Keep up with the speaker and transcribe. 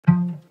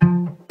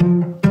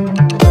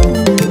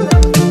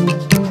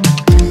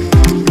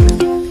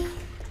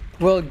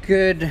Well,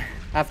 good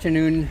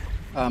afternoon,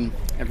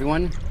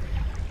 everyone.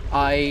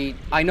 I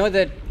know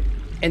that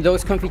in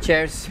those comfy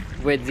chairs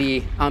with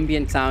the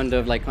ambient sound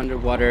of like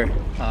underwater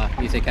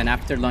music and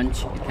after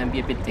lunch, it can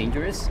be a bit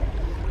dangerous.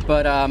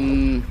 But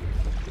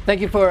thank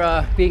you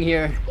for being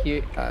here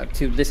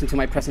to listen to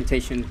my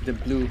presentation, the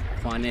Blue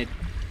Planet.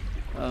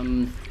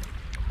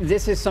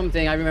 This is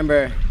something I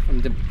remember from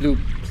the Blue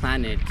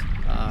Planet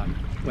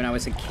when I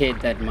was a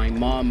kid that my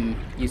mom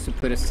used to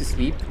put us to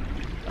sleep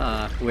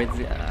with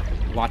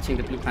watching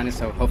the Blue Planet,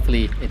 so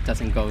hopefully it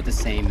doesn't go the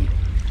same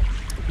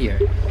here.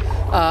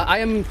 I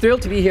am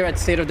thrilled to be here at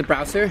State of the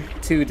Browser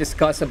to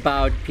discuss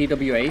about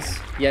PWAs.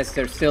 Yes,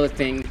 they're still a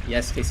thing.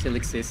 Yes, they still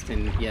exist,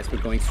 and yes,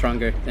 we're going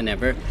stronger than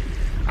ever.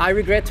 I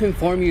regret to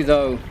inform you,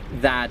 though,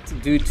 that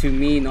due to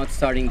me not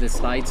starting the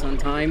slides on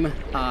time,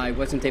 I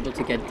wasn't able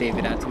to get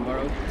David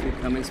Attenborough to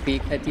come and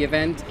speak at the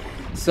event.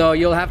 So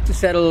you'll have to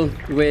settle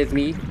with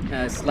me,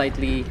 a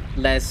slightly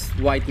less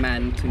white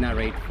man to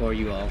narrate for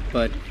you all.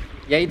 But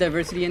yay,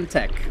 diversity in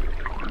tech.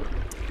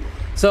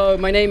 So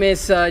my name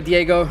is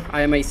Diego.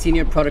 I am a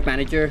senior product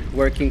manager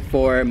working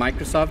for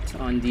Microsoft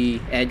on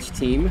the Edge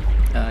team.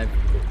 I've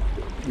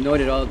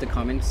noted all of the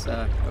comments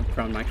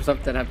from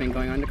Microsoft that have been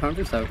going on in the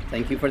conference, so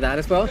thank you for that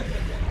as well.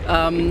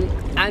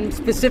 And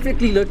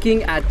specifically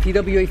looking at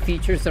PWA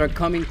features that are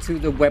coming to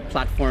the web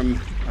platform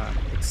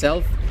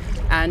itself.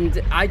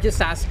 And I just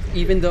ask,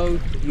 even though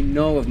you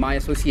know of my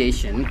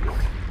association,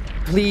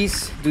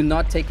 please do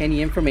not take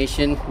any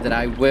information that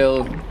I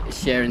will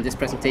share in this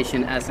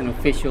presentation as an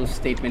official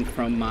statement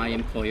from my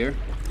employer.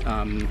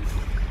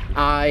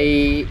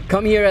 I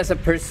come here as a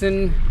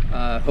person,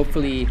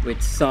 hopefully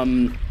with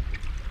some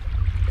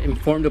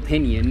informed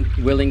opinion,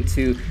 willing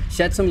to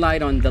shed some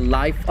light on the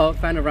life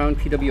of and around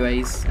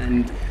PWAs,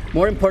 and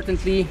more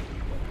importantly,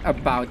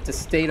 about the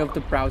state of the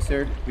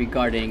browser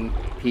regarding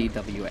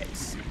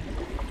PWAs.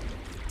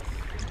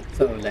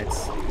 So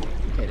let's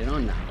get it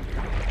on now.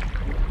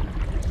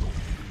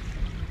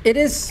 It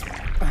is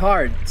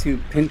hard to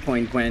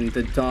pinpoint when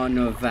the dawn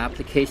of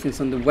applications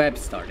on the web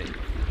started.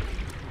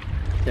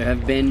 There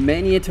have been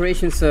many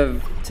iterations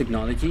of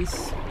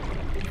technologies,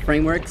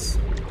 frameworks,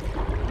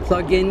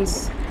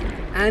 plugins,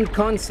 and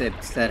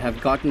concepts that have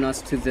gotten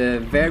us to the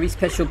very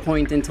special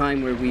point in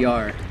time where we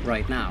are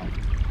right now.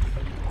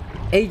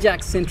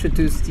 Ajax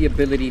introduced the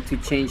ability to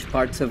change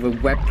parts of a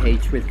web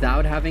page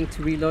without having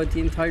to reload the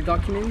entire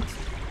document.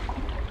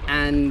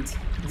 And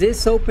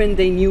this opened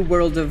a new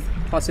world of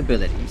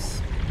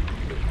possibilities.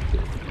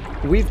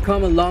 We've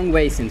come a long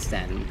way since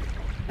then,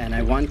 and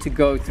I want to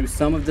go through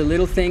some of the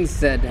little things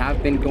that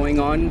have been going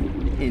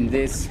on in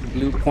this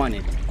Blue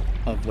Planet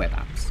of web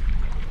apps.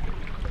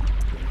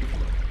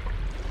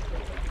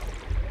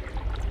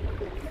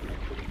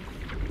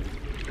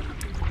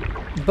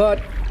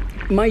 But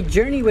my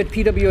journey with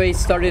PWA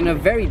started in a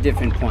very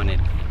different planet,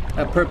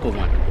 a purple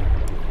one.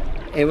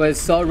 It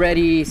was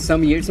already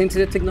some years into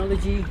the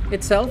technology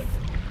itself,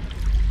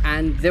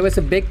 and there was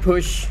a big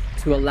push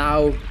to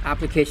allow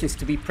applications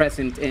to be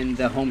present in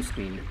the home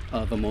screen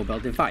of a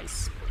mobile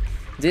device.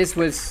 This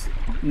was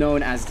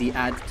known as the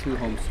Add to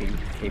Home Screen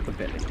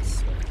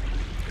capabilities.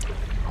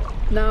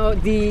 Now,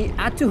 the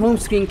Add to Home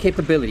Screen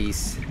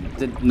capabilities,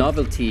 the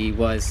novelty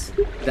was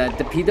that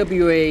the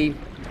PWA,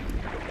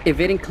 if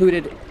it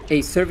included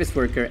a service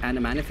worker and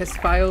a manifest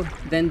file,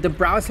 then the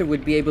browser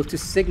would be able to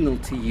signal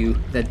to you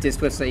that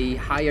this was a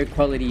higher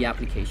quality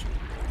application.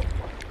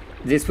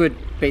 This would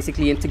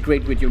basically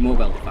integrate with your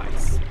mobile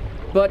device.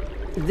 But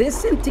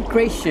this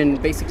integration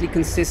basically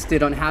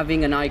consisted on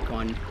having an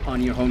icon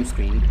on your home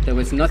screen. There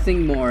was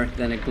nothing more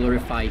than a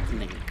glorified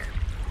link.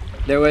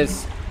 There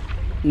was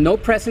no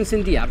presence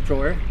in the app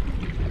drawer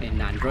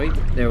in Android.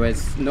 There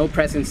was no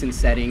presence in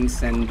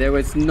settings, and there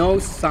was no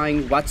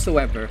sign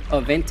whatsoever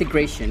of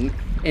integration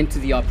into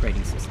the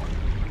operating system.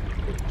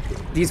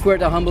 These were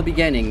the humble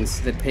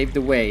beginnings that paved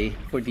the way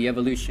for the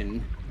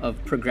evolution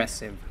of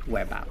progressive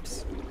web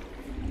apps.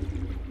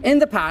 In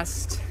the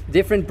past,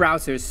 different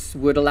browsers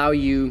would allow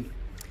you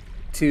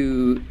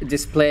to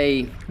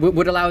display,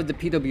 would allow the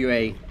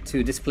PWA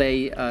to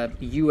display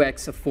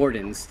UX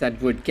affordance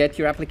that would get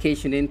your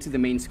application into the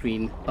main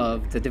screen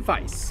of the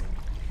device.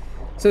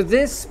 So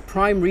this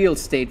prime real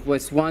estate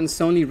was once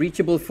only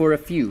reachable for a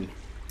few,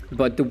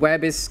 but the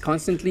web is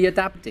constantly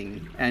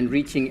adapting and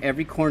reaching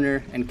every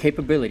corner and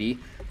capability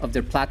of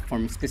their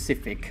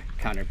platform-specific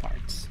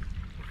counterparts.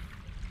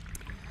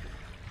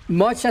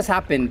 Much has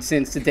happened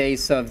since the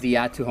days of the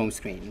Add to Home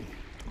Screen.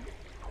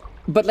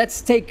 But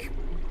let's take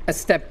a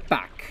step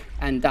back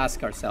and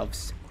ask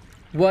ourselves,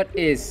 what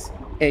is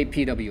a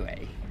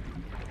PWA?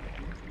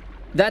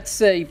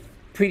 That's a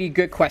pretty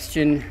good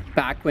question.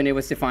 Back when it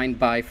was defined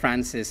by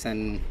Francis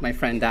and my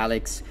friend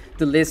Alex,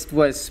 the list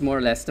was more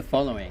or less the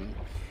following.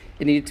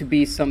 It needed to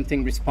be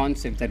something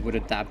responsive that would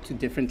adapt to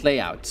different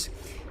layouts.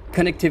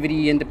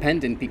 Connectivity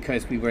independent,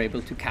 because we were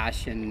able to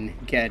cache and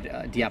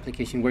get the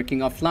application working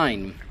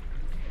offline.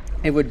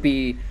 It would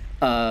be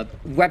a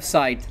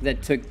website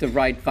that took the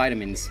right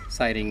vitamins,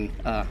 citing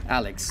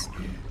Alex,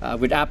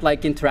 with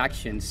app-like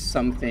interactions,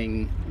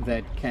 something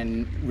that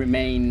can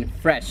remain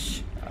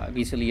fresh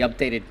easily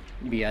updated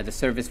via the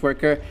service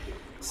worker,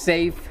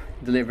 safe,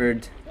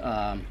 delivered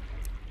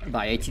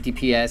by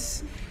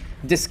HTTPS,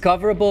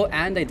 discoverable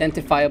and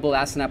identifiable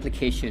as an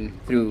application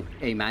through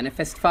a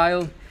manifest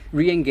file,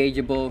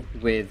 re-engageable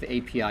with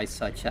APIs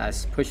such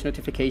as push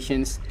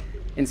notifications,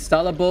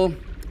 installable,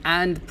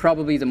 and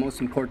probably the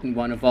most important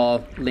one of all,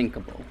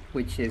 linkable,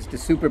 which is the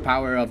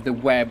superpower of the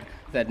web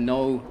that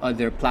no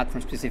other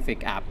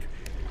platform-specific app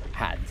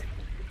had.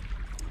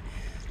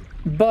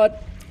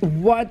 But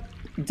what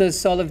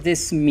does all of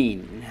this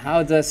mean?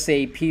 How does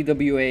a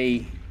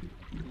PWA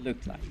look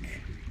like?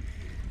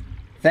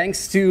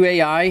 Thanks to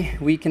AI,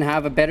 we can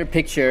have a better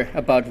picture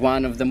about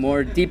one of the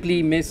more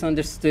deeply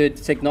misunderstood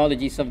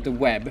technologies of the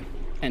web,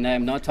 and I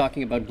am not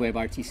talking about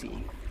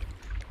WebRTC.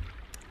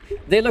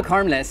 They look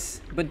harmless,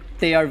 but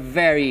they are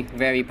very,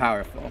 very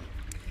powerful.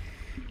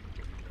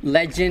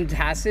 Legend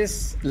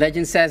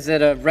says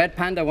that a red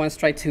panda once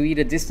tried to eat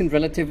a distant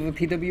relative of a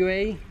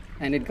PWA,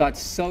 and it got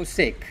so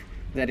sick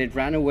that it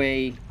ran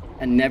away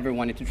and never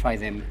wanted to try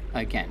them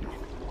again.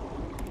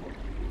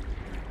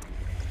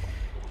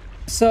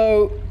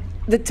 So,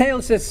 the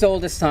tale's as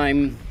old as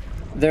time.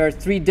 There are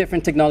 3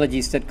 different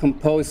technologies that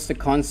compose the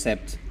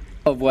concept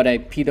of what a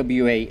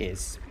PWA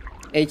is.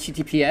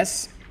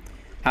 HTTPS,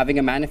 having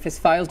a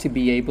manifest file to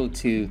be able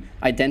to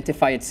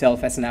identify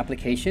itself as an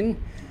application,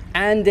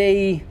 and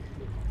a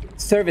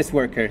service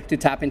worker to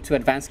tap into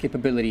advanced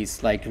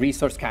capabilities like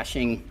resource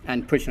caching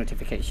and push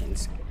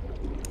notifications.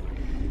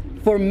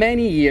 For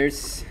many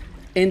years,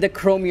 in the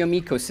Chromium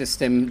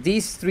ecosystem,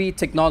 these 3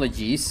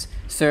 technologies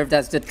served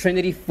as the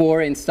trinity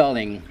for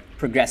installing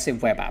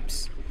progressive web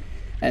apps.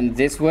 And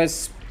this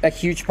was a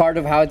huge part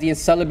of how the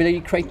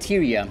installability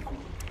criteria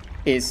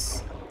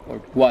is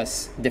or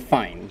was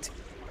defined.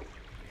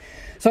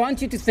 So I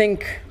want you to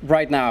think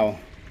right now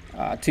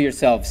to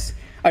yourselves,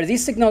 are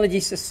these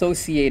technologies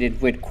associated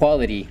with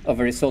quality of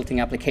a resulting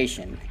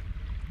application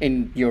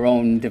in your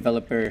own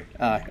developer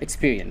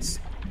experience?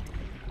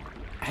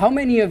 How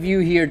many of you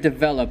here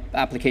develop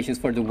applications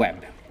for the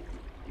web?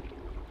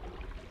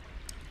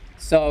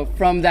 So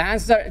from the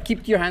hands that,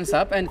 keep your hands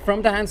up, and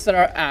from the hands that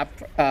are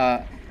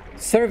up,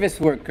 service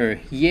worker,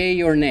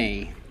 yay or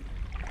nay?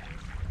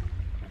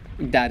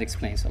 That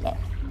explains a lot.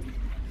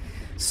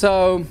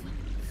 So,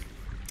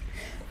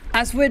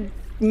 as with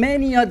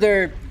many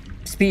other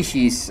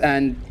species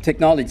and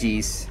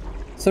technologies,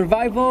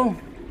 survival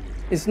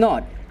is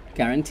not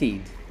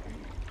guaranteed.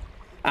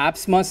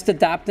 Apps must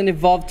adapt and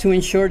evolve to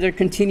ensure their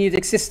continued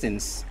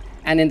existence.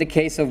 And in the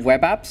case of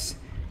web apps,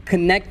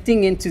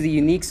 connecting into the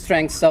unique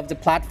strengths of the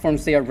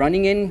platforms they are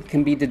running in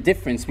can be the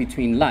difference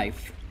between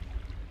life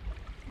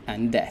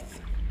and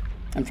death.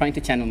 I'm trying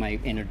to channel my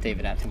inner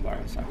David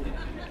Attenborough. Sorry.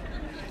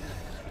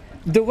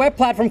 The web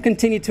platform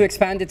continued to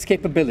expand its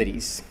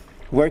capabilities,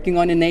 working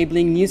on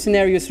enabling new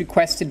scenarios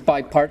requested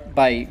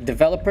by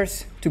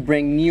developers to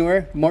bring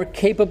newer, more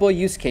capable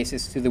use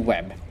cases to the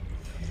web.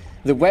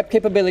 The Web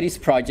Capabilities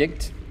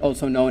Project,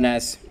 also known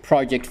as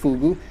Project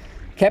Fugu,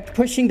 kept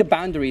pushing the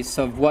boundaries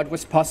of what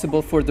was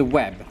possible for the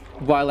web,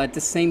 while at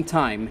the same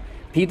time,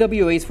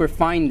 PWAs were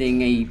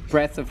finding a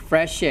breath of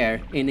fresh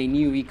air in a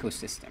new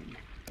ecosystem: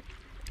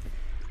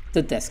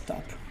 the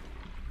desktop.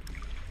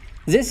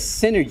 This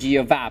synergy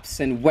of apps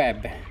and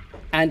web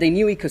and a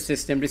new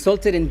ecosystem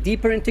resulted in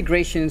deeper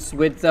integrations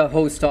with the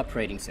host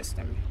operating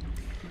system,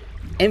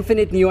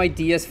 infinite new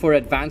ideas for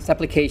advanced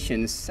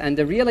applications, and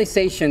the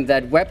realization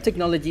that web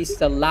technologies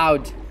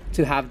allowed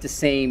to have the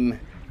same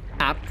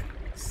app,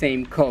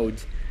 same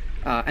code,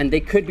 and they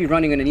could be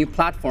running on a new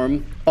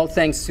platform, all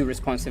thanks to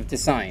responsive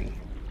design.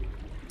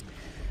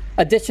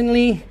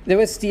 Additionally, there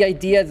was the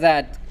idea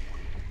that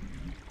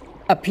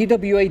a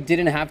PWA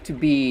didn't have to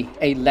be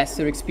a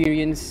lesser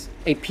experience.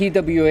 A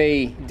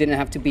PWA didn't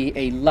have to be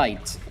a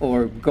light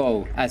or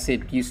Go, as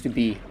it used to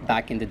be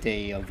back in the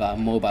day of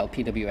mobile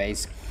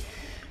PWAs.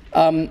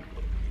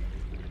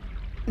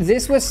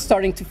 This was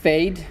starting to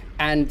fade,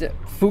 and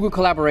Fugu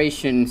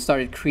collaboration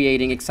started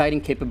creating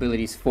exciting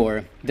capabilities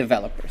for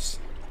developers.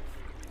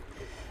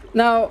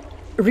 Now,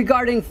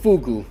 regarding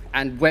Fugu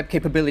and Web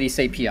Capabilities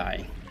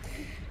API,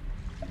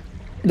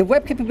 the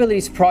Web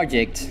Capabilities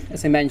Project,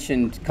 as I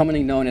mentioned,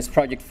 commonly known as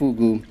Project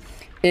Fugu,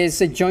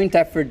 is a joint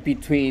effort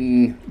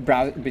between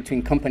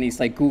companies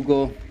like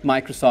Google,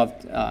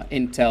 Microsoft,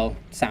 Intel,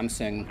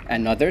 Samsung,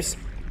 and others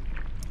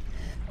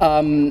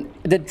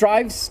that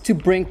drives to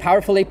bring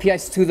powerful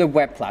APIs to the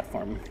web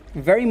platform.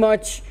 Very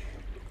much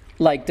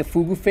like the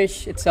Fugu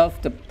fish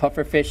itself, the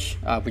puffer fish,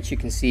 which you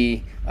can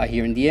see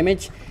here in the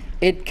image.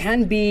 It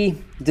can be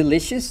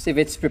delicious if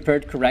it's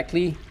prepared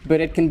correctly,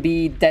 but it can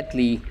be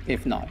deadly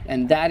if not.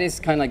 And that is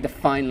kind of like the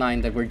fine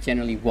line that we're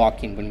generally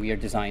walking when we are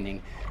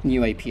designing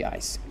new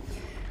APIs.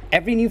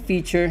 Every new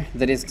feature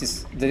that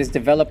is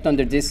developed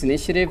under this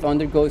initiative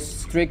undergoes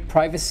strict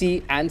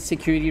privacy and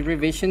security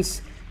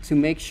revisions to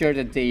make sure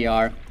that they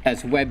are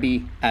as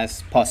webby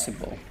as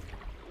possible.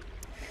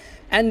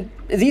 And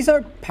these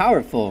are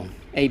powerful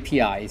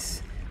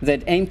APIs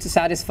that aim to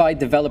satisfy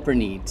developer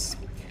needs.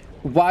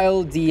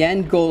 While the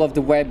end goal of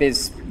the web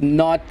is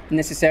not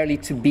necessarily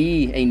to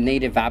be a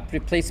native app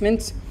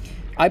replacement,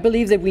 I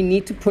believe that we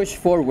need to push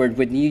forward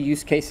with new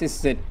use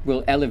cases that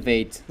will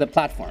elevate the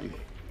platform.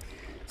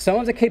 Some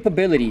of the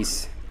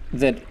capabilities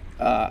that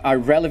are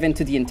relevant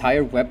to the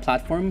entire web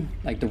platform,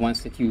 like the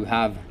ones that you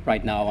have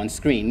right now on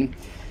screen,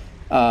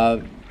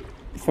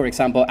 for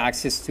example,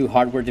 access to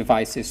hardware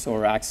devices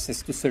or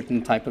access to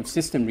certain type of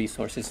system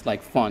resources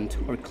like font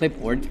or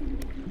clipboard.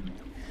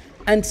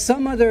 And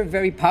some other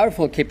very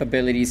powerful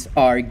capabilities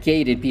are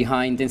gated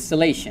behind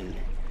installation.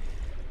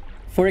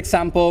 For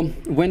example,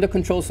 window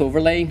controls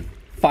overlay,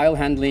 file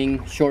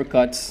handling,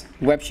 shortcuts,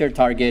 web share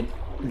target,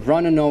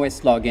 run on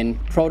OS login,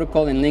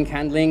 protocol and link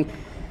handling.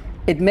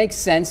 It makes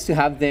sense to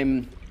have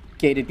them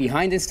gated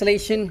behind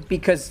installation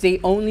because they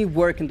only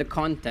work in the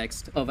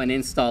context of an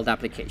installed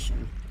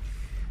application.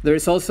 There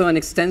is also an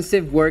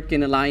extensive work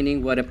in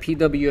aligning what a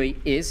PWA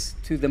is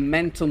to the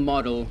mental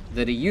model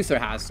that a user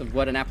has of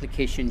what an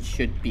application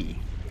should be.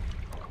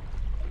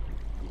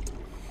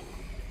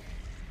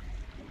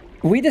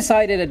 We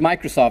decided at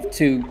Microsoft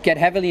to get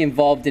heavily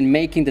involved in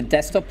making the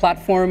desktop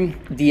platform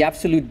the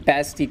absolute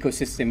best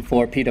ecosystem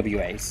for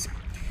PWAs.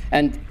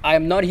 And I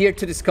am not here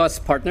to discuss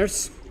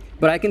partners,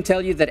 but I can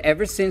tell you that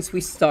ever since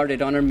we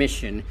started on our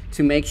mission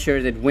to make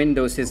sure that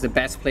Windows is the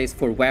best place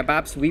for web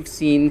apps, we've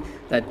seen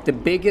that the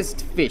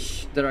biggest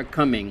fish that are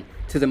coming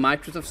to the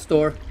Microsoft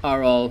Store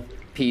are all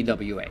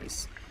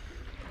PWAs.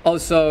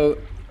 Also,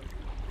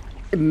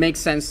 it makes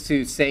sense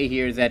to say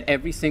here that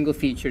every single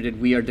feature that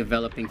we are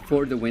developing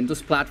for the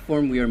Windows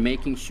platform, we are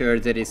making sure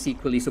that it's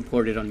equally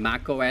supported on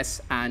Mac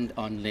OS and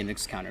on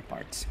Linux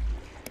counterparts.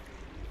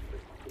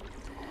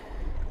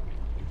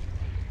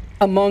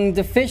 Among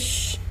the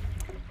fish,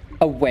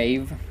 a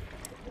wave,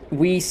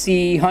 we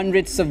see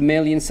hundreds of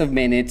millions of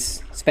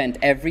minutes spent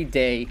every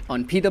day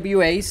on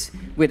PWAs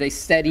with a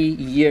steady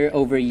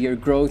year-over-year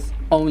growth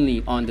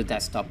only on the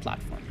desktop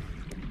platform.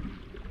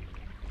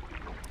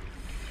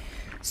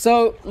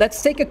 So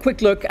let's take a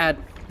quick look at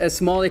a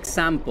small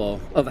example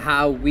of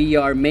how we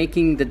are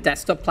making the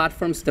desktop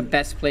platforms the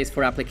best place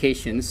for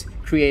applications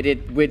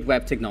created with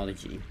web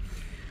technology.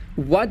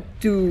 What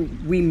do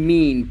we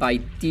mean by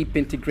deep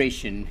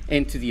integration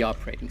into the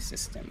operating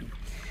system?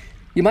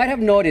 You might have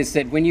noticed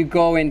that when you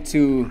go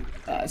into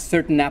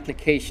certain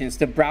applications,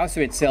 the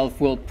browser itself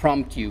will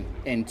prompt you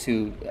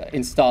into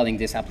installing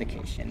this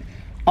application.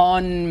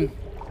 On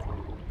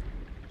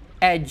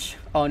Edge,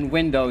 on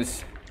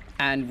Windows,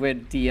 and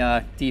with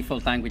the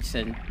default language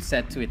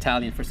set to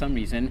Italian for some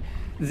reason,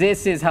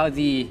 this is how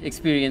the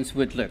experience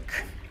would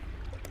look.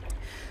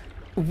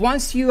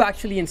 Once you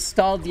actually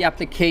install the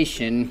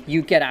application,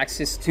 you get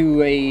access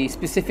to a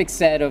specific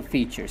set of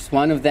features.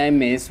 One of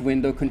them is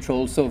Window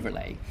Controls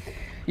Overlay.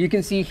 You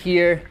can see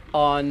here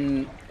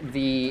on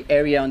the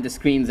area on the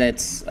screen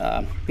that's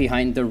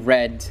behind the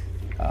red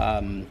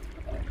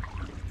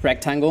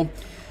rectangle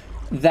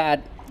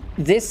that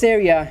this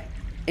area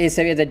is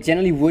an area that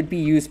generally would be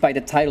used by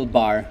the title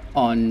bar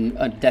on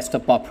a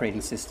desktop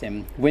operating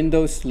system,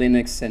 Windows,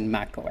 Linux, and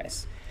Mac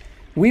OS.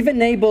 We've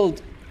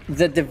enabled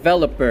the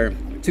developer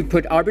to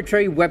put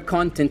arbitrary web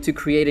content to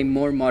create a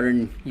more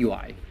modern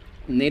UI.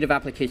 Native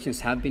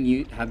applications have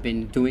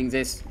been doing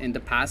this in the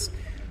past.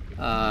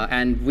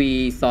 And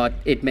we thought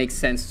it makes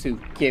sense to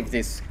give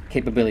this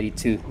capability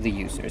to the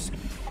users.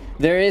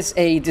 There is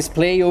a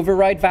display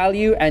override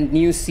value and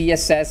new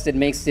CSS that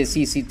makes this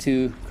easy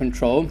to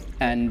control.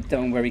 And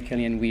don't worry,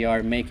 Killian, we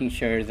are making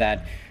sure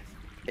that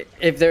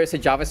if there is a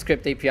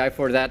JavaScript API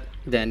for that,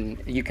 then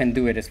you can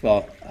do it as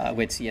well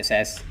with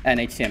CSS and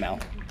HTML.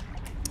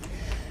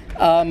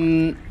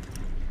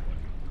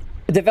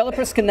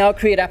 Developers can now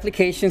create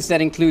applications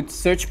that include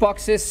search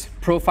boxes,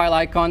 profile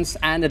icons,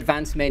 and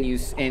advanced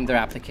menus in their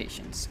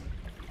applications.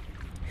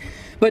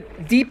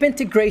 But deep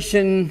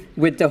integration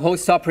with the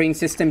host operating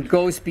system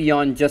goes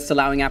beyond just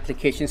allowing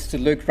applications to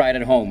look right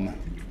at home.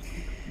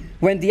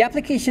 When the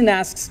application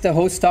asks the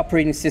host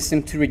operating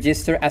system to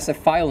register as a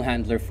file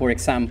handler, for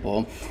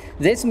example,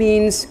 this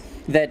means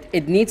that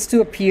it needs to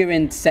appear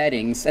in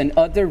settings and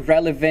other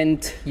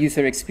relevant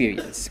user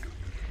experience.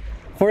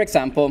 For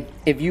example,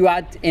 if you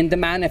add in the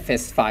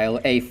manifest file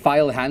a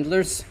file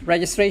handler's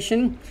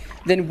registration,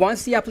 then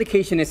once the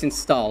application is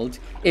installed,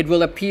 it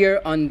will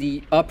appear on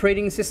the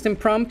operating system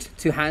prompt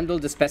to handle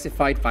the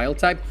specified file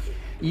type.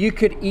 You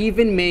could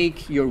even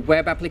make your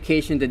web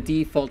application the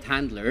default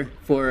handler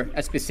for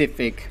a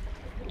specific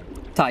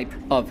type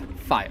of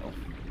file.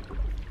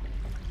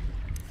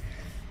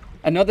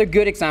 Another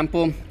good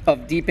example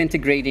of deep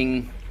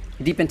integration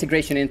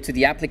into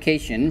the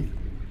application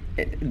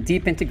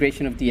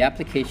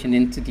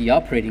into the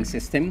operating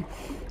system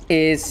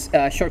is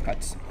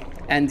shortcuts.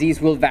 And these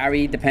will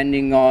vary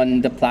depending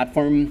on the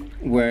platform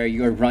where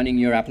you're running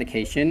your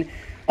application.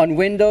 On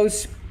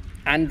Windows,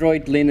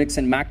 Android, Linux,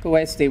 and Mac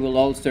OS, they will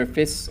all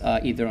surface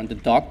either on the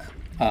dock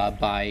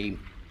by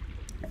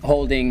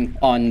holding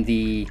on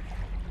the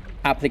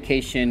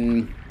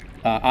application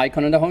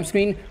icon on the home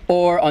screen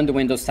or on the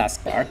Windows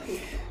taskbar.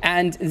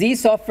 And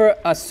these offer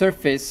a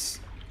surface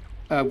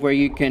where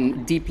you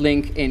can deep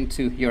link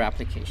into your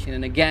application.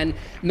 And again,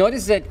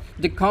 notice that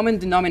the common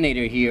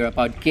denominator here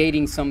about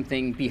gating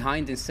something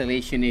behind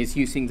installation is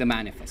using the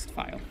manifest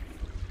file.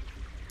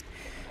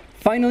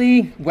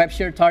 Finally, web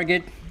share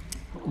target.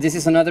 This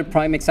is another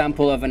prime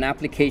example of an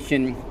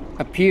application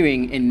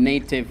appearing in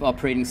native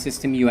operating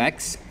system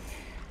UX.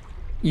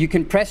 You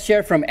can press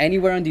share from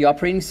anywhere on the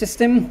operating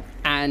system,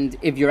 and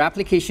if your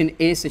application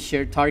is a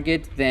shared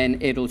target, then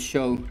it'll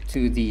show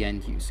to the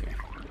end user.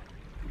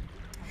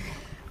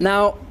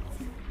 Now,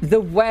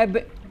 the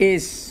web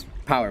is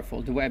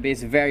powerful. The web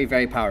is very,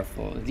 very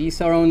powerful.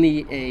 These are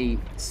only a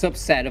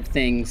subset of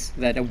things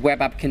that a web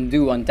app can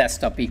do on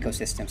desktop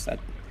ecosystems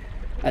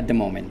at the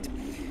moment.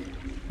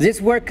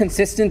 This works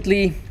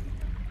consistently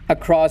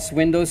across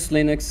Windows,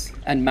 Linux,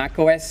 and Mac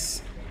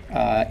OS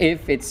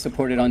if it's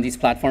supported on these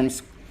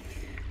platforms.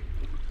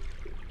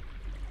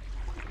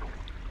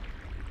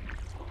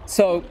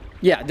 So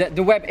yeah,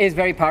 the web is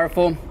very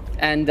powerful,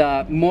 and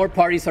more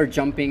parties are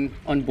jumping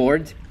on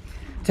board.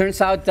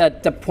 Turns out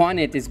that the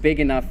PWANET is big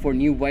enough for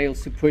new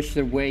whales to push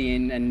their way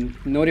in and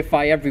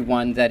notify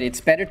everyone that it's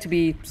better to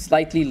be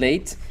slightly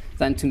late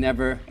than to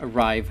never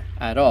arrive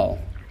at all.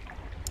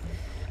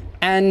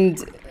 And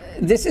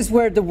this is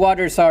where the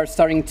waters are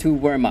starting to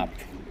warm up.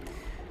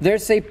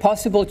 There's a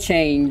possible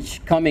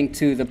change coming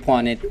to the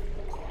PWANET.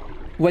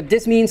 What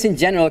this means in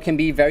general can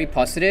be very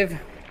positive,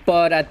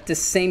 but at the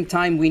same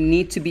time, we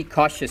need to be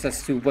cautious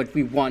as to what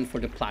we want for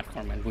the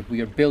platform and what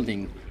we are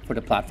building for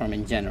the platform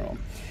in general.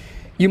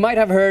 You might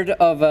have heard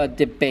of a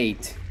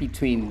debate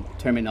between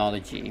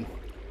terminology.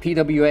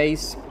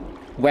 PWAs,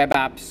 web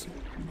apps,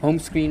 home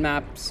screen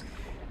maps.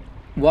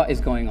 What is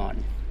going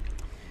on?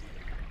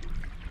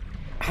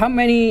 How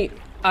many,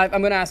 I'm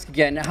going to ask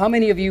again, how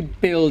many of you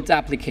build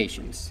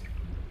applications?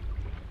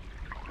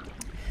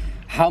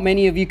 How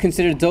many of you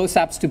consider those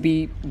apps to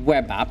be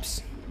web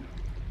apps?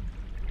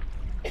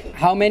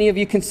 How many of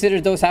you consider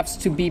those apps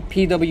to be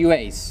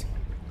PWAs?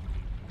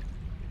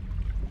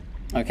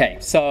 Okay,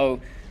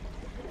 so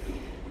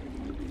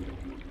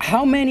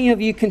how many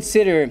of you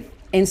consider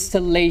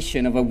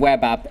installation of a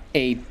web app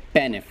a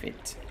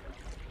benefit?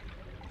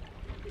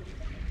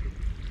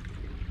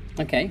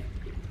 Okay,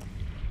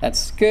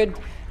 that's good.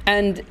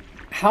 And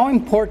how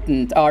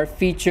important are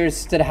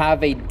features that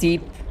have a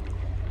deep,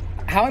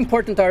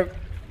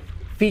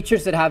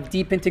 features that have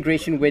deep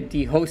integration with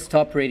the host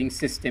operating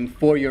system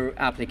for your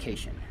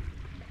application?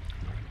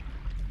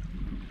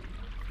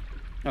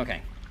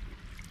 Okay,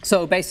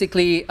 so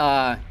basically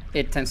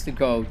it tends to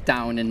go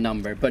down in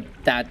number, but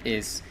that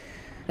is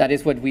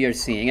what we are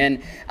seeing.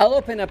 And I'll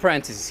open a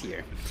parenthesis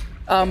here.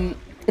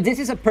 This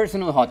is a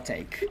personal hot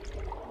take.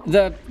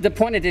 The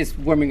PWANET is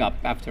warming up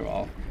after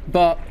all,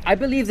 but I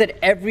believe that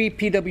every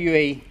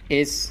PWA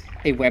is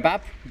a web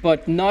app,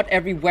 but not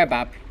every web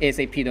app is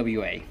a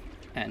PWA.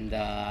 And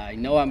I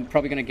know I'm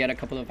probably going to get a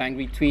couple of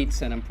angry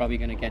tweets, and I'm probably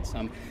going to get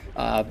some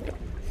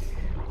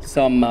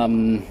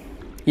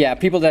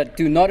people that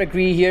do not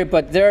agree here,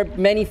 but there are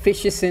many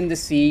fishes in the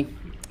sea,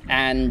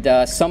 and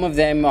some of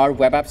them are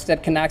web apps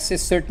that can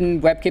access certain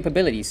web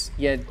capabilities,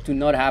 yet do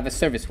not have a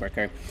service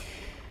worker.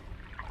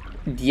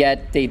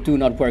 Yet they do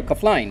not work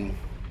offline.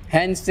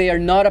 Hence, they are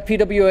not a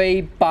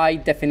PWA by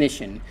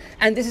definition.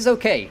 And this is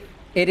okay.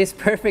 It is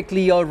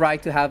perfectly all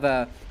right to have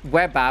a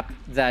web app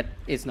that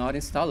is not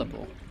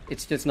installable.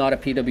 It's just not a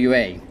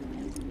PWA.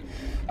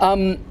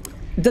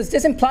 Does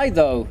this imply,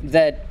 though,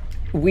 that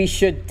we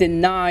should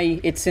deny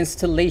its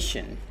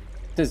installation?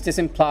 Does this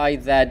imply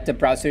that the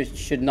browser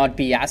should not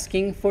be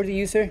asking for the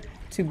user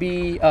to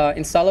be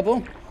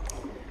installable?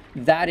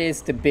 That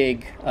is the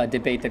big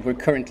debate that we're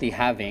currently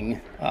having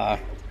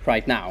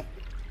right now.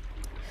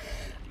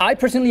 I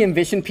personally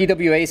envision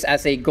PWAs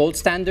as a gold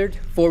standard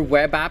for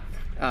web app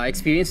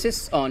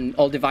experiences on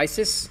all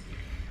devices.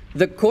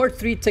 The core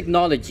 3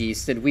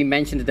 technologies that we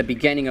mentioned at the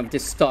beginning of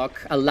this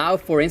talk allow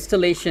for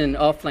installation and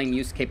offline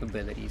use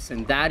capabilities,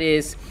 and that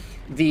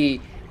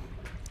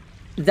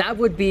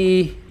would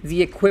be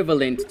the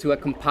equivalent to a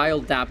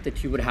compiled app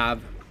that you would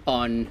have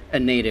on a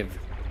native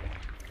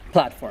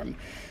platform.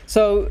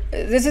 So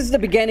this is the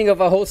beginning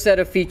of a whole set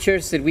of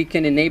features that we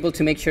can enable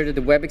to make sure that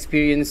the web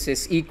experience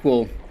is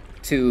equal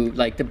to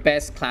like the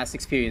best class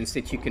experience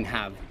that you can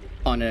have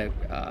on a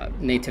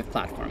native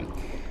platform.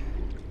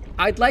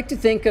 I'd like to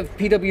think of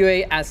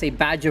PWA as a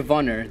badge of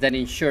honor that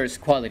ensures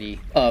quality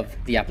of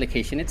the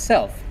application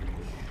itself.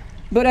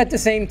 But at the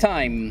same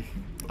time,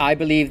 I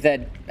believe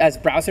that as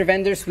browser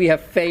vendors, we have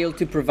failed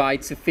to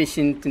provide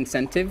sufficient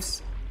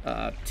incentives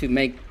to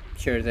make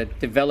sure that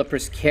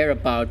developers care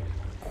about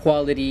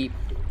quality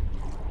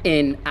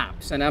in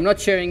apps. And I'm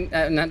not saying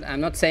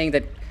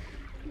that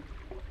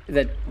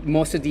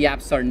most of the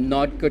apps are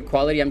not good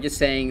quality. I'm just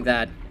saying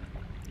that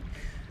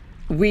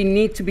we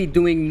need to be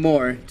doing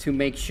more to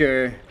make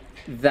sure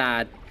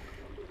that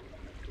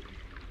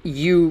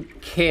you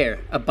care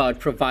about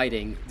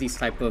providing these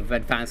type of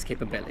advanced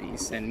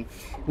capabilities. And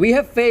we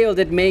have failed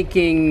at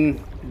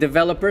making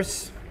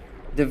developers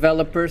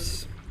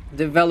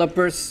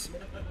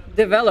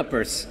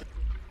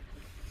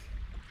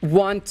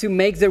want to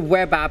make their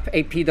web app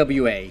a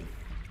PWA.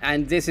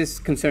 And this is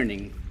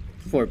concerning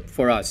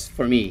for us,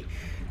 for me.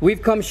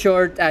 We've come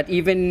short at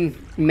even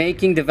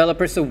making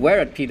developers aware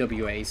at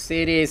PWAs.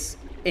 It is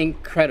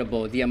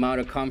incredible the amount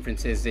of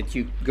conferences that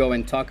you go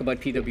and talk about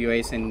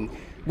PWAs, and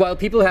while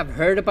people have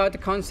heard about the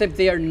concept,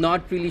 they are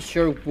not really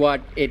sure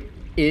what it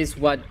is,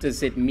 what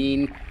does it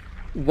mean,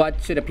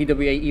 what should a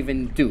PWA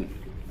even do.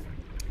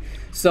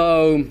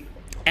 So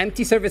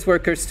empty service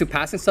workers to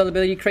pass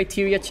installability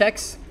criteria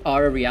checks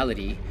are a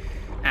reality.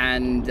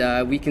 And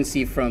we can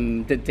see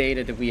from the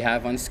data that we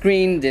have on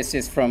screen, this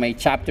is from a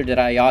chapter that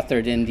I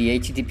authored in the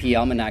HTTP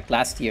Almanac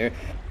last year.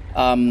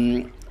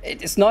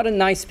 It's not a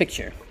nice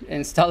picture.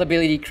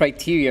 Installability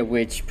criteria,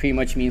 which pretty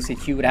much means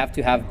that you would have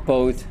to have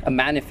both a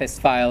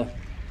manifest file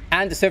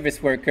and a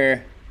service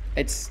worker.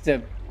 It's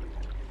the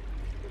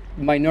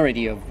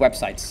minority of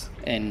websites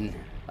in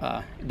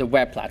the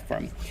web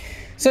platform.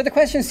 So the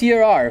questions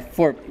here are,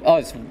 for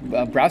us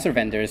browser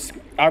vendors,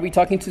 are we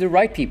talking to the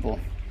right people?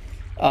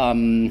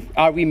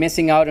 Are we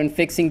missing out on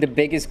fixing the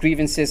biggest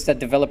grievances that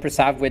developers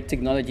have with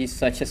technologies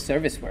such as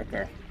service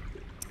worker?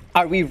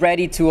 Are we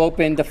ready to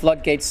open the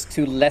floodgates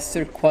to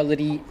lesser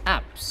quality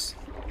apps?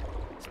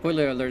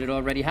 Spoiler alert, it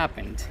already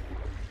happened.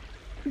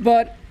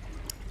 But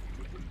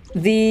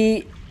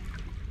there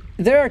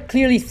are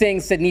clearly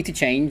things that need to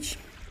change,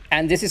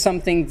 and this is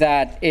something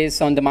that is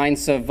on the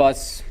minds of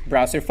us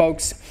browser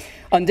folks.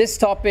 On this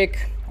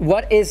topic,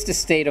 what is the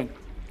state of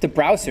the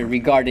browser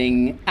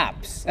regarding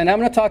apps? And I'm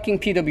not talking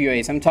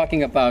PWAs, I'm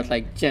talking about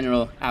like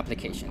general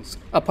applications,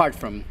 apart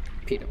from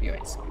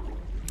PWAs.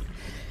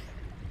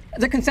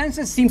 The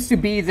consensus seems to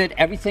be that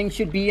everything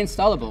should be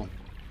installable.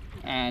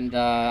 And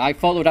I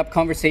followed up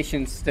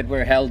conversations that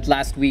were held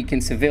last week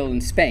in Seville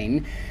in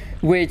Spain,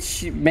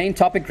 which main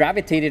topic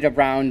gravitated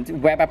around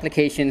web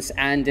applications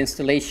and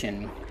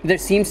installation. There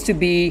seems to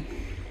be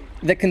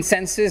the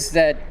consensus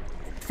that,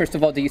 first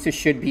of all, the user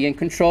should be in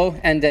control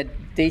and that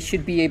they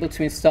should be able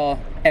to install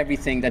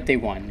everything that they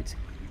want.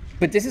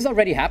 But this is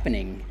already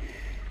happening.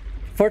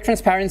 For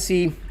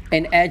transparency,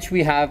 in Edge,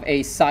 we have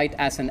a site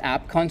as an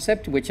app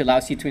concept, which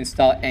allows you to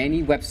install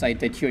any website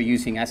that you're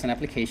using as an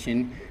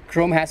application.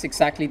 Chrome has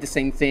exactly the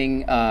same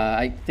thing.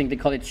 I think they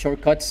call it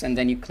shortcuts, and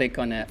then you click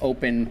on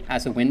open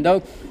as a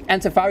window.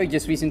 And Safari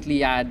just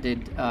recently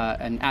added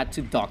an add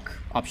to dock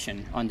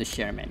option on the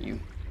share menu.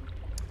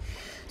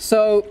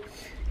 So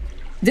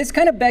this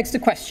kind of begs the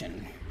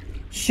question,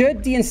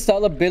 should the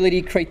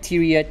installability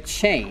criteria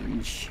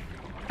change?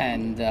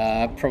 And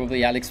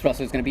probably Alex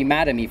Russell is going to be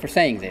mad at me for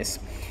saying this.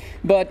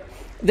 But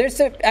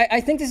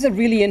I think this is a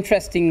really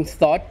interesting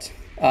thought.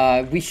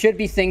 We should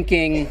be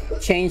thinking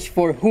change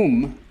for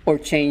whom or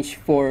change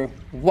for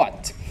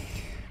what.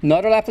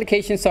 Not all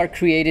applications are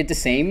created the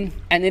same,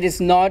 and it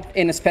is not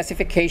in a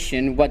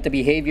specification what the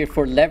behavior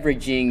for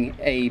leveraging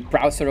a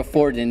browser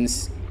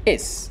affordance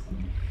is.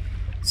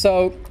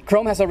 So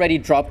Chrome has already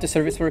dropped the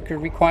service worker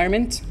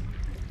requirement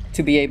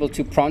to be able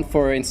to prompt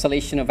for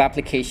installation of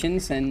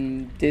applications,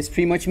 and this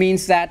pretty much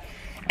means that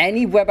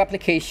any web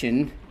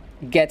application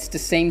gets the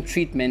same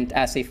treatment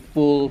as a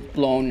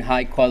full-blown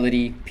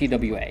high-quality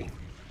PWA.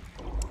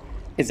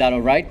 Is that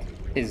all right?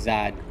 Is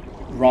that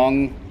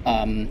wrong?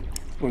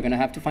 We're going to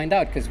have to find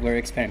out because we're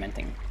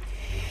experimenting.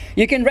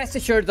 You can rest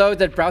assured, though,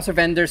 that browser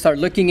vendors are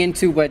looking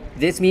into what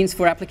this means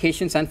for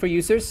applications and for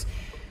users.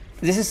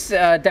 This is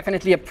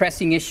definitely a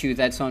pressing issue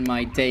that's on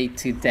my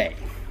day-to-day.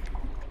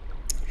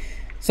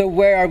 So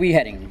where are we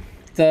heading?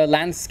 The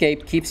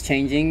landscape keeps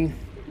changing.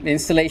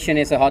 Installation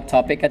is a hot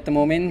topic at the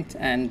moment,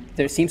 and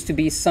there seems to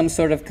be some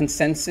sort of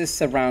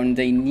consensus around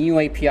a new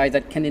API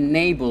that can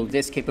enable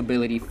this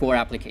capability for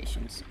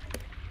applications.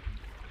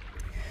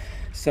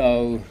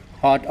 So,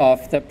 hot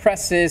off the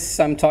presses,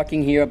 I'm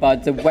talking here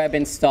about the Web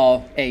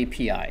Install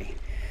API.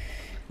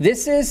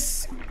 This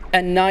is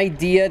an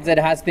idea that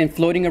has been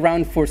floating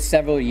around for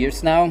several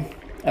years now.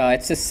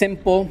 It's a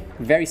simple,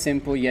 very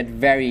simple, yet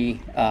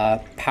very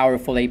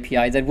powerful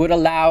API that would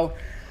allow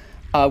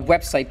a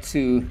website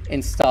to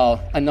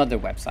install another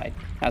website.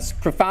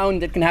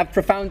 It can have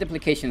profound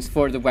implications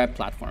for the web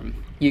platform.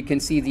 You can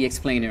see the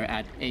explainer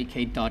at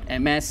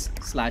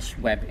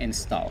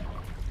ak.ms/webinstall.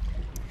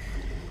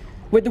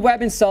 With the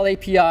Web Install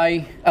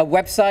API, a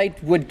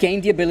website would gain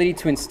the ability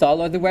to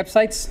install other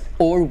websites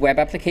or web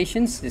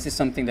applications. This is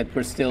something that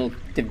we're still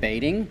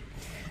debating.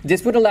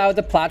 This would allow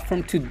the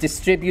platform to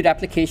distribute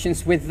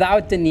applications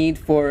without the need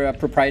for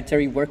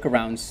proprietary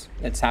workarounds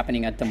that's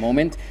happening at the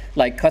moment,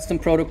 like custom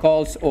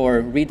protocols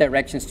or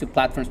redirections to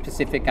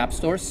platform-specific app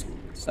stores.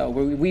 So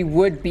we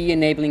would be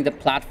enabling the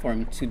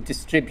platform to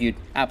distribute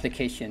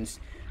applications.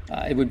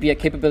 It would be a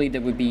capability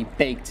that would be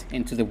baked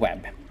into the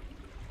web.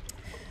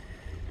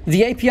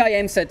 The API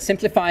aims at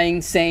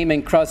simplifying same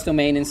and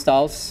cross-domain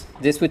installs.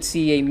 This would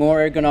see a more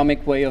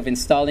ergonomic way of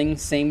installing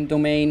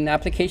same-domain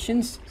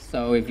applications.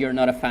 So if you're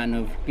not a fan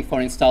of before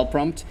install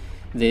prompt,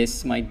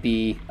 this might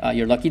be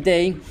your lucky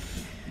day.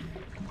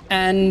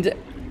 And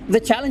the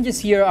challenges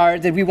here are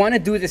that we want to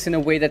do this in a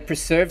way that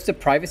preserves the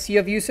privacy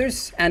of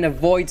users and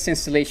avoids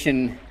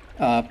installation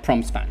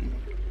prompt spam.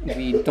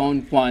 We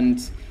don't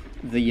want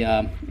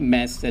the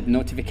mess that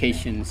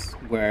notifications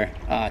were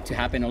to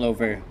happen all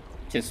over,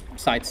 just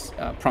sites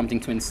prompting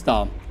to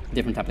install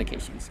different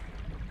applications.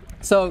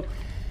 So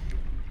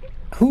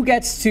who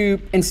gets to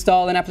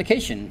install an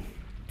application?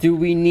 Do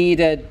we need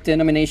a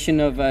denomination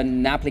of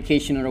an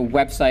application or a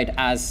website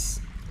as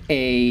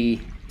a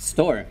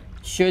store?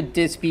 Should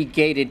this be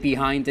gated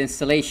behind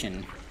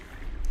installation?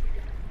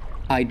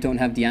 I don't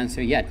have the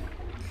answer yet.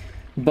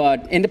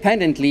 But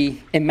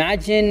independently,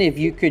 imagine if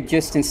you could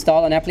just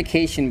install an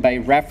application by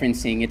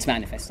referencing its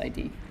manifest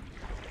ID.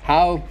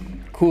 How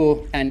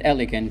cool and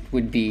elegant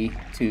would be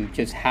to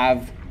just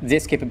have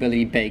this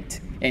capability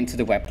baked into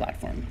the web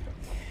platform.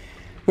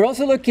 We're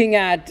also looking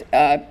at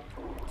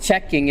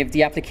checking if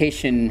the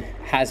application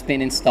has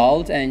been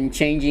installed and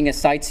changing a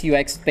site's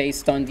UX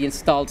based on the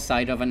installed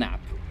side of an app.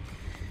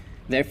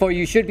 Therefore,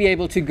 you should be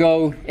able to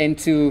go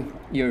into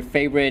your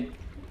favorite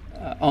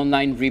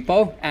online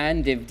repo,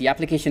 and if the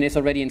application is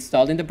already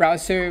installed in the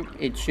browser,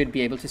 it should be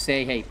able to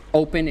say, hey,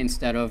 open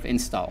instead of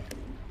install.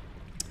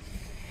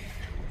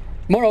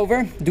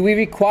 Moreover, do we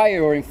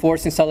require or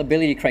enforce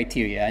installability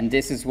criteria? And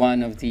this is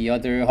one of the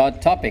other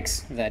hot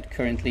topics that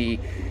currently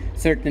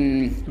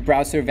certain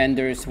browser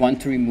vendors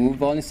want to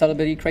remove all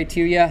installability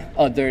criteria.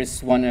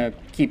 Others want to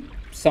keep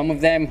some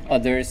of them.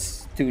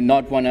 Others do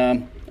not want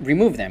to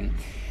remove them.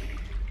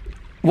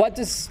 What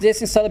does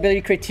this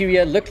installability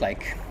criteria look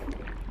like?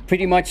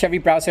 Pretty much every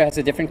browser has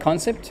a different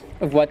concept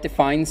of what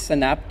defines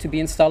an app to be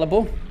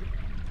installable,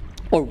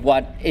 or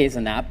what is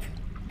an app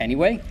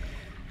anyway.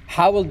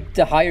 How will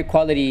the higher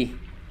quality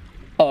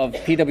of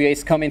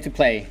PWAs come into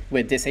play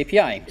with this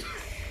API?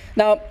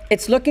 Now,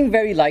 it's looking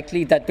very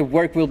likely that the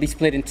work will be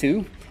split in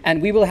two,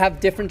 and we will have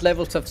different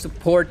levels of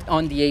support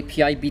on the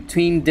API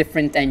between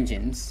different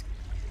engines.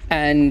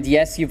 And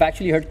yes, you've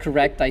actually heard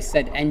correct, I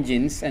said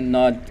engines and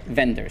not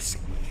vendors.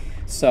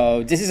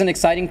 So this is an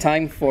exciting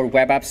time for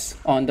web apps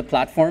on the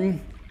platform,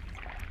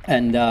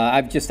 and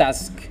I've just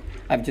asked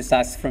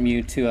from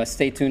you to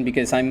stay tuned,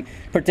 because I'm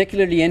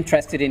particularly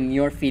interested in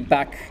your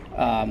feedback.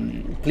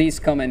 Please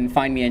come and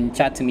find me and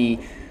chat to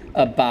me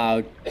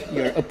about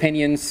your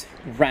opinions,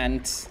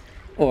 rants,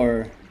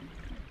 or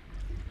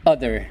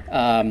other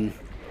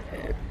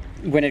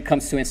when it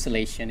comes to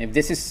installation. If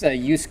this is a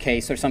use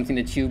case or something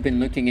that you've been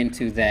looking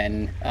into,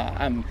 then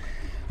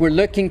we're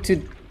looking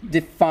to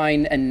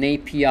define an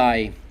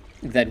API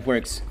that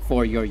works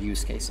for your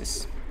use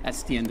cases.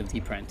 That's the end of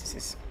the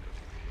parenthesis.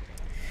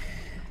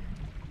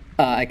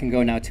 I can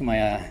go now to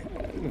my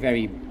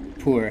very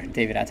poor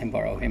David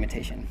Attenborough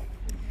imitation.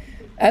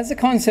 As the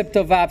concept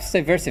of apps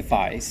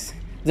diversifies,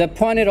 the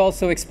PWANET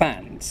also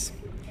expands.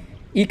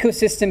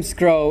 Ecosystems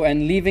grow,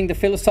 and leaving the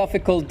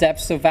philosophical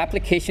depths of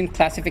application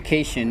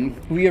classification,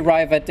 we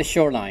arrive at the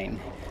shoreline,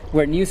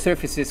 where new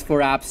surfaces for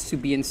apps to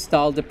be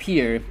installed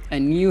appear,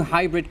 and new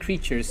hybrid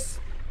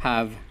creatures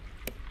have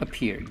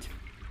appeared.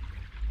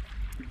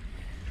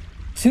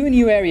 Two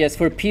new areas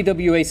for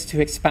PWAs to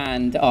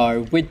expand are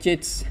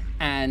widgets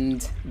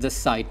and the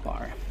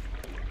sidebar.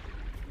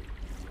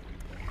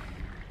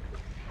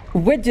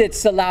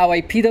 Widgets allow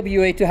a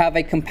PWA to have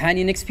a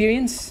companion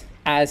experience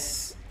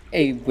as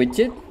a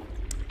widget.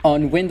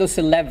 On Windows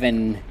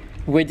 11,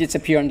 widgets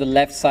appear on the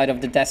left side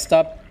of the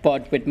desktop,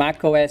 but with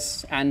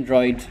macOS,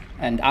 Android,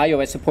 and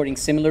iOS supporting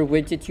similar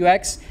widget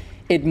UX,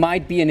 it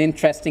might be an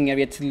interesting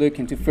area to look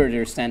into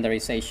further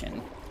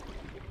standardization.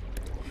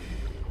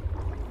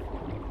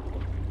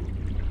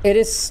 It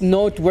is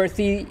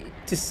noteworthy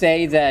to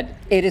say that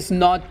it is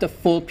not the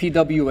full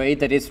PWA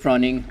that is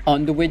running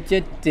on the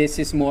widget. This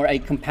is more a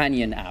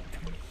companion app.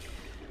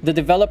 The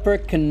developer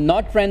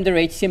cannot render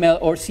HTML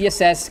or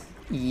CSS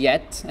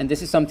yet, and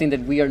this is something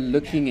that we are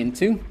looking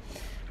into.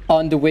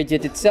 On the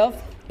widget itself,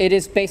 it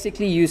is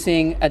basically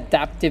using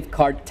adaptive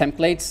card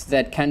templates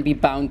that can be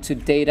bound to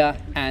data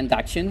and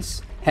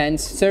actions,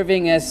 hence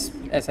serving as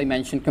I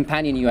mentioned,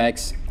 companion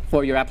UX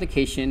for your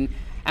application.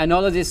 And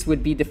all of this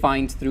would be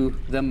defined through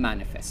the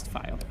manifest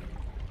file.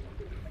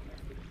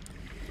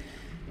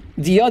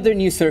 The other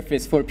new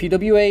surface for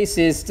PWAs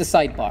is the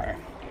sidebar.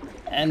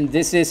 And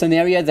this is an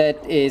area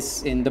that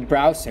is in the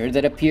browser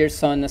that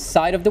appears on the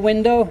side of the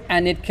window,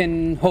 and it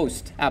can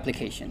host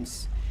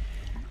applications.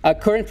 Our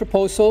current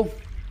proposal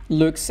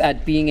looks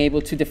at being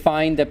able to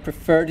define the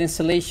preferred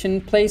installation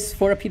place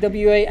for a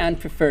PWA and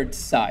preferred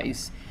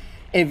size.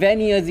 If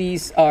any of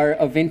these are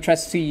of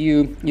interest to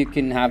you, you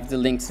can have the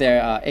links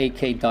there,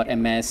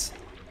 ak.ms/sidebar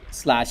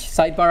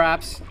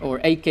apps or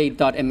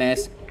ak.ms/PWA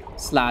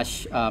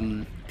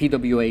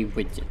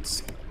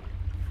widgets.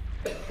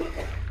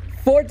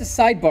 For the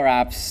sidebar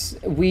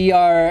apps, we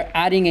are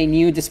adding a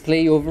new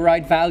display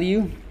override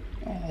value,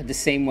 the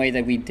same way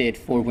that we did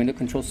for window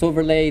controls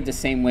overlay, the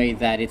same way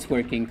that it's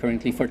working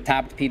currently for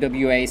tabbed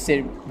PWAs.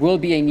 There will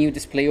be a new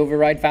display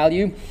override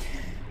value,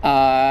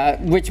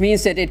 which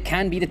means that it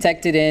can be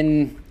detected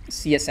in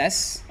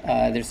CSS.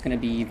 There's going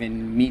to be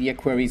even media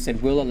queries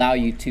that will allow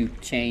you to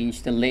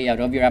change the layout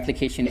of your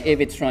application if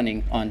it's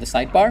running on the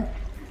sidebar.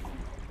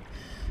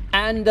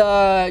 And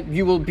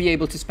you will be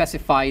able to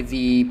specify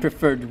the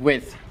preferred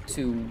width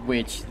to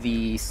which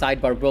the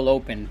sidebar will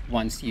open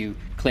once you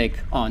click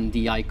on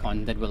the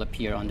icon that will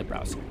appear on the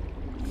browser.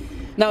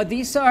 Now,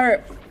 these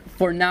are,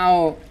 for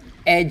now,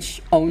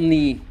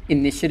 Edge-only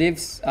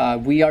initiatives.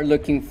 We are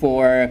looking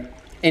for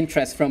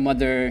interest from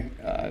other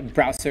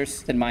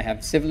browsers that might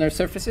have similar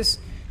surfaces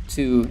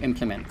to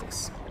implement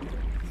this.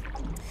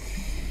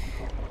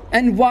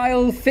 And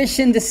while fish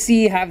in the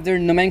sea have their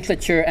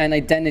nomenclature and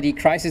identity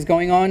crisis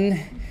going on,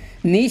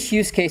 niche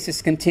use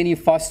cases continue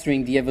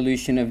fostering the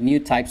evolution of new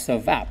types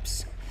of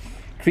apps.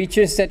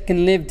 Creatures that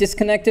can live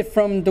disconnected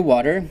from the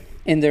water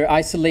in their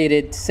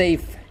isolated,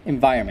 safe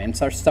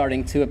environments are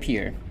starting to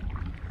appear.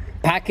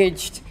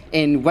 Packaged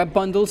in web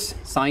bundles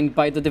signed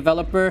by the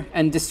developer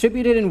and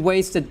distributed in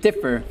ways that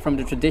differ from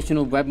the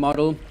traditional web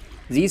model,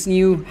 these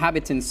new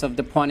habitants of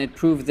the PWANET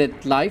prove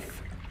that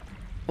life,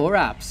 or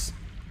apps,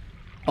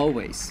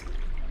 always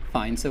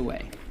finds a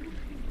way.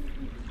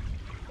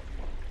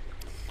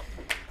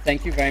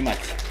 Thank you very much.